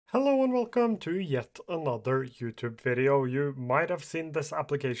Hello and welcome to yet another YouTube video. You might have seen this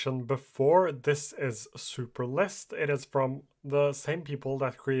application before. This is Superlist. It is from the same people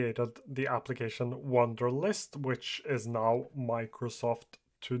that created the application Wunderlist, which is now Microsoft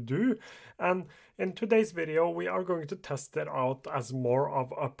To Do. And in today's video, we are going to test it out as more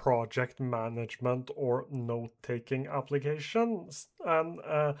of a project management or note-taking application. And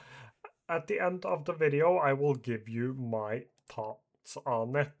at the end of the video, I will give you my thoughts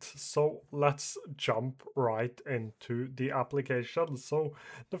on it. So let's jump right into the application. So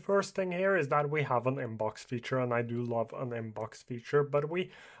the first thing here is that we have an inbox feature, and I do love an inbox feature, but we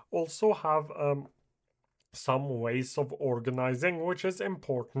also have some ways of organizing, which is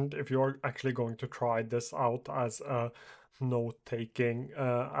important if you're actually going to try this out as a note-taking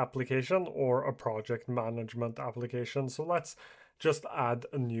application or a project management application. So let's just add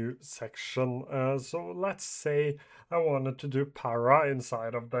a new section. So let's say I wanted to do para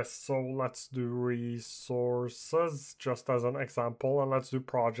inside of this. So let's do resources just as an example, and let's do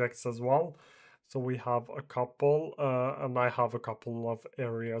projects as well. So we have a couple, and I have a couple of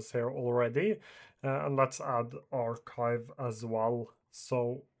areas here already. And let's add archive as well.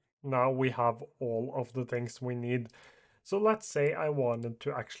 So now we have all of the things we need. So let's say I wanted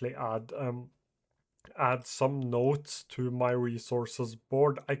to actually add some notes to my resources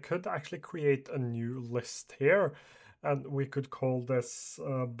board. I could actually create a new list here, and we could call this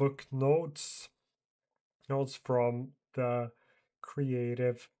book notes from the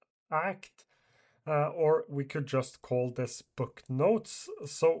creative act, or we could just call this book notes.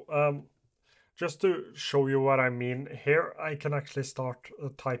 So just to show you what I mean here, I can actually start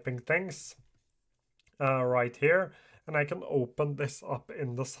typing things right here, and I can open this up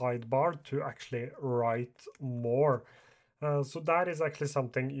in the sidebar to actually write more. So that is actually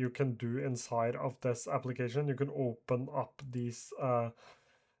something you can do inside of this application. You can open up these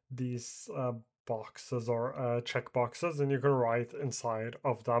boxes or check boxes, and you can write inside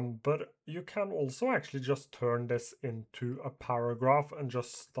of them, but you can also actually just turn this into a paragraph and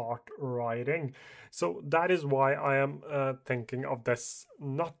just start writing. So that is why I am thinking of this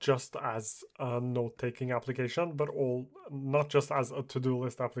not just as a note-taking application, but not just as a to-do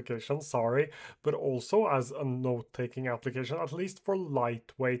list application, sorry, but also as a note-taking application, at least for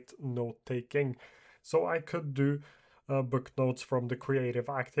lightweight note-taking. So I could do book notes from the creative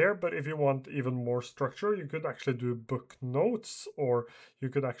act here, but if you want even more structure, you could actually do book notes, or you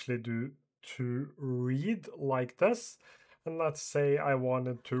could actually do to read like this. And let's say I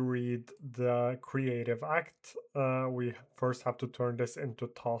wanted to read the creative act. We first have to turn this into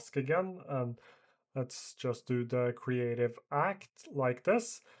task again, and let's just do the creative act like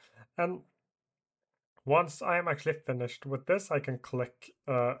this. And once I am actually finished with this, I can click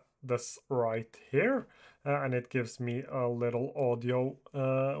this right here, and it gives me a little audio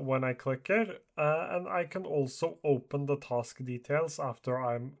when I click it. And I can also open the task details after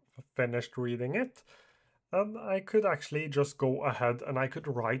I'm finished reading it. And I could actually just go ahead and I could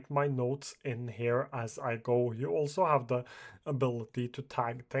write my notes in here as I go. You also have the ability to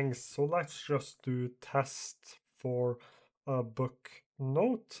tag things. So let's just do test for a book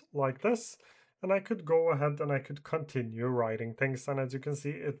note like this. And I could go ahead and I could continue writing things. And as you can see,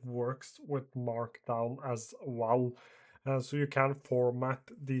 it works with Markdown as well. So you can format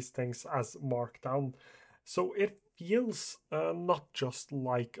these things as Markdown. So it feels not just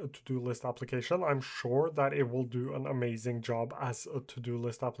like a to-do list application. I'm sure that it will do an amazing job as a to-do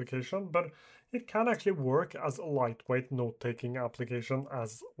list application, but it can actually work as a lightweight note-taking application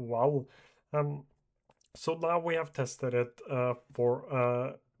as well. So now we have tested it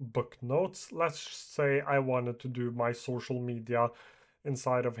for book notes. Let's say I wanted to do my social media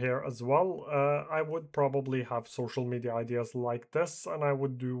inside of here as well. I would probably have social media ideas like this, and I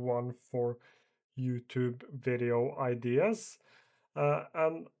would do one for YouTube video ideas.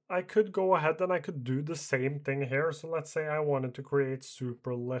 And I could go ahead and I could do the same thing here. So let's say I wanted to create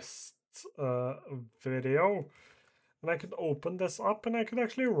Superlist video. And I could open this up and I could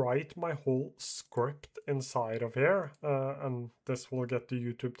actually write my whole script inside of here. And this will get the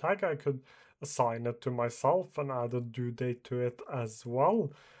YouTube tag. I could assign it to myself and add a due date to it as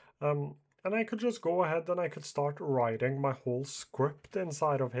well. And I could just go ahead and I could start writing my whole script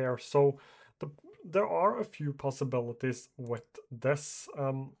inside of here. So there are a few possibilities with this.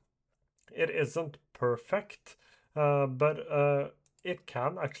 It isn't perfect, but it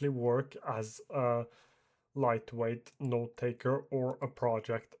can actually work as a lightweight note taker or a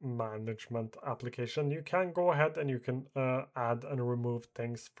project management application. You can go ahead and you can add and remove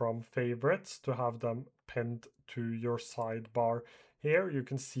things from favorites to have them pinned to your sidebar. Here you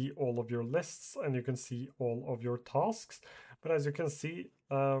can see all of your lists and you can see all of your tasks. But as you can see,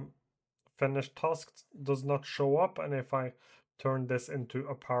 finished tasks does not show up, and if I turn this into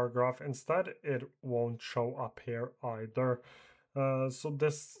a paragraph instead, it won't show up here either. So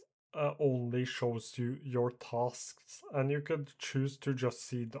this only shows you your tasks, and you could choose to just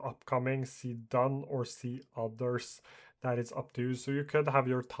see the upcoming, see done, or see others. That is up to you. So you could have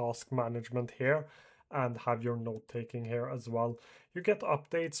your task management here and have your note taking here as well. You get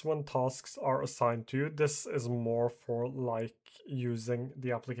updates when tasks are assigned to you. This is more for like using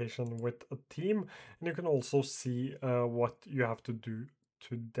the application with a team, and you can also see what you have to do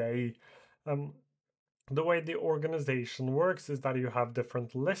today. The way the organization works is that you have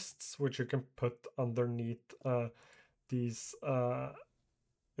different lists which you can put underneath these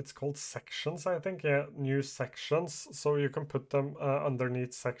it's called sections, I think. Yeah, new sections. So you can put them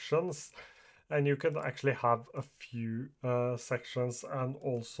underneath sections, and you can actually have a few sections and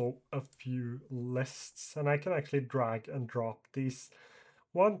also a few lists. And I can actually drag and drop these.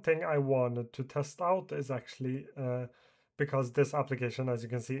 One thing I wanted to test out is actually because this application, as you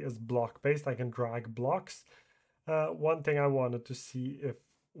can see, is block based, I can drag blocks. One thing I wanted to see if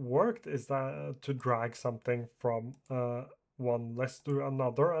worked is that to drag something from one list to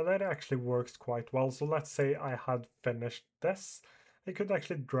another, and that actually works quite well. So let's say I had finished this. I could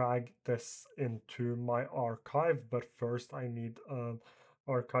actually drag this into my archive, but first I need an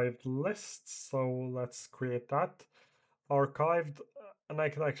archived list. So let's create that archived, and I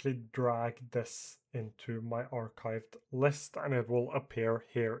can actually drag this into my archived list and it will appear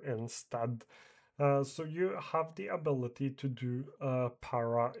here instead. So you have the ability to do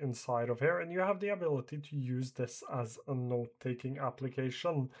para inside of here, and you have the ability to use this as a note-taking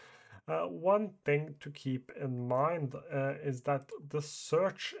application. One thing to keep in mind is that the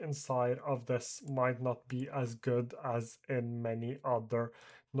search inside of this might not be as good as in many other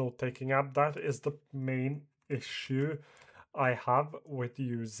note-taking app. That is the main issue I have with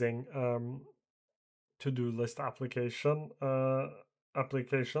using to-do list applications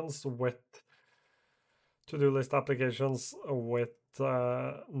with to-do list applications with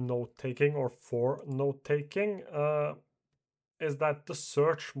note-taking or for note-taking is that the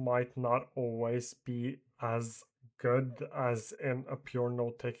search might not always be as good as in a pure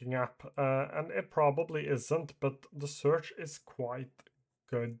note-taking app. And it probably isn't, but the search is quite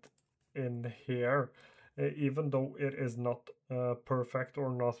good in here, even though it is not perfect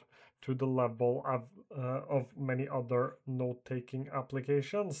or not to the level of many other note-taking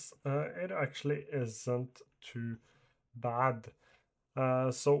applications. It actually isn't too bad.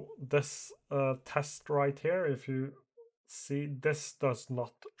 So this test right here, if you see, this does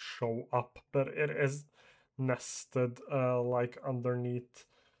not show up, but it is nested like underneath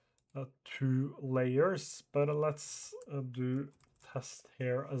two layers. But let's do test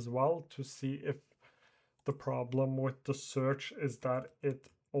here as well to see if the problem with the search is that it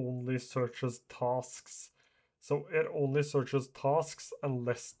only searches tasks. So it only searches tasks and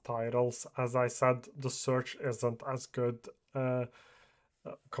list titles. As I said, the search isn't as good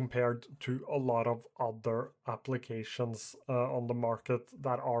compared to a lot of other applications on the market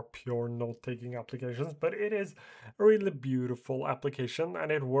that are pure note-taking applications, but it is a really beautiful application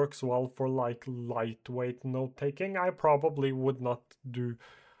and it works well for like lightweight note-taking. I probably would not do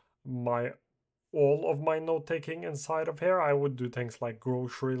all of my note-taking inside of here. I would do things like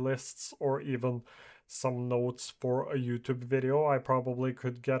grocery lists or even some notes for a YouTube video I probably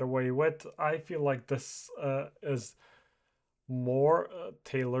could get away with. I feel like this is more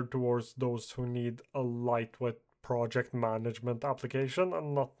tailored towards those who need a lightweight project management application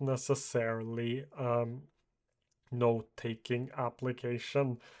and not necessarily note-taking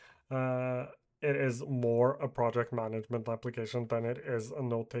application. It is more a project management application than it is a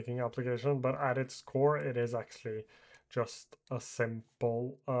note-taking application, but at its core, it is actually just a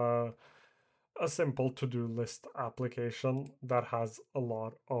simple to-do list application that has a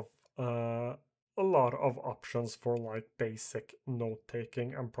lot of options for like basic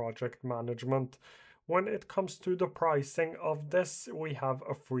note-taking and project management. When it comes to the pricing of this, we have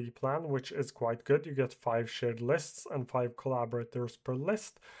a free plan, which is quite good. You get 5 shared lists and 5 collaborators per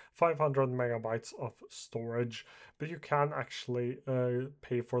list, 500 megabytes of storage, but you can actually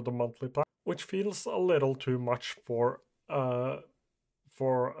pay for the monthly plan, which feels a little too much for a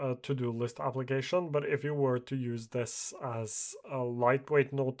to-do list application. But if you were to use this as a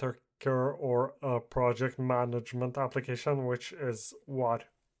lightweight note taker or a project management application, which is what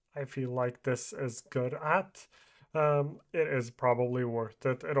I feel like this is good at, it is probably worth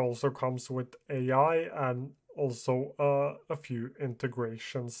it. It also comes with AI and also a few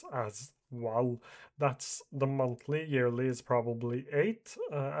integrations as well. That's the monthly. Yearly is probably $8,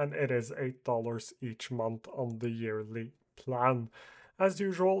 and it is $8 each month on the yearly plan. As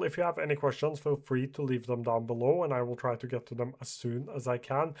usual, if you have any questions, feel free to leave them down below and I will try to get to them as soon as I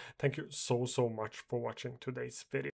can. Thank you so much for watching today's video.